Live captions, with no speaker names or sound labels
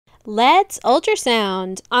Let's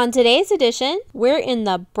ultrasound! On today's edition, we're in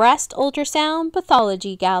the Breast Ultrasound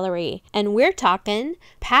Pathology Gallery, and we're talking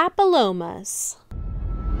papillomas.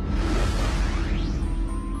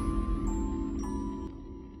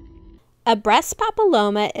 A breast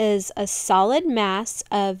papilloma is a solid mass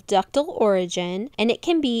of ductal origin, and it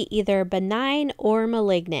can be either benign or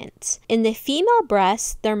malignant. In the female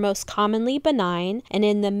breast, they're most commonly benign, and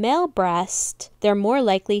in the male breast, they're more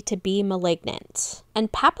likely to be malignant.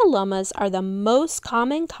 And papillomas are the most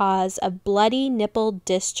common cause of bloody nipple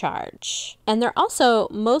discharge. And they're also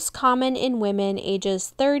most common in women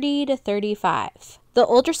ages 30 to 35. The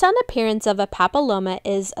ultrasound appearance of a papilloma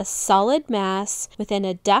is a solid mass within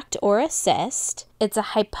a duct or a cyst. It's a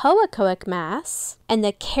hypoechoic mass, and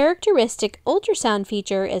the characteristic ultrasound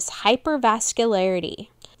feature is hypervascularity.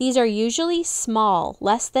 These are usually small,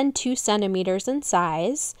 less than 2 centimeters in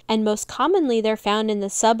size, and most commonly they're found in the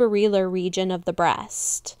subareolar region of the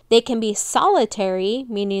breast. They can be solitary,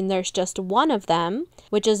 meaning there's just one of them,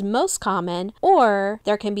 which is most common, or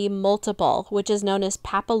there can be multiple, which is known as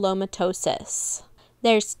papillomatosis.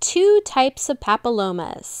 There's 2 types of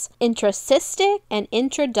papillomas, intracystic and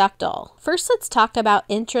intraductal. First, let's talk about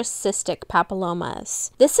intracystic papillomas.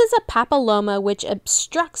 This is a papilloma which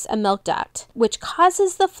obstructs a milk duct, which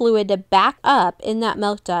causes the fluid to back up in that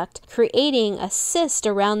milk duct, creating a cyst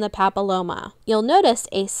around the papilloma. You'll notice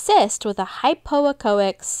a cyst with a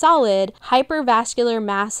hypoechoic, solid, hypervascular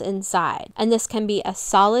mass inside. And this can be a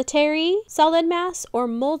solitary solid mass or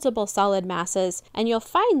multiple solid masses, and you'll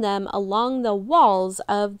find them along the walls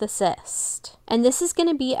of the cyst. And this is going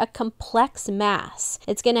to be a complex mass.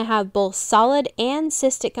 It's going to have both solid and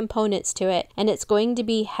cystic components to it, and it's going to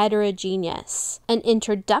be heterogeneous. An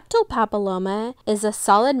intraductal papilloma is a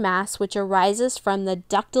solid mass which arises from the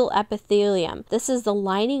ductal epithelium. This is the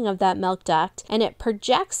lining of that milk duct, and it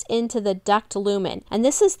projects into the duct lumen. And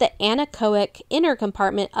this is the anechoic inner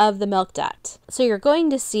compartment of the milk duct. So you're going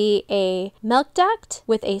to see a milk duct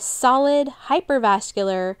with a solid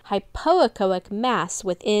hypervascular hypoechoic mass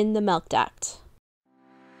within the milk duct.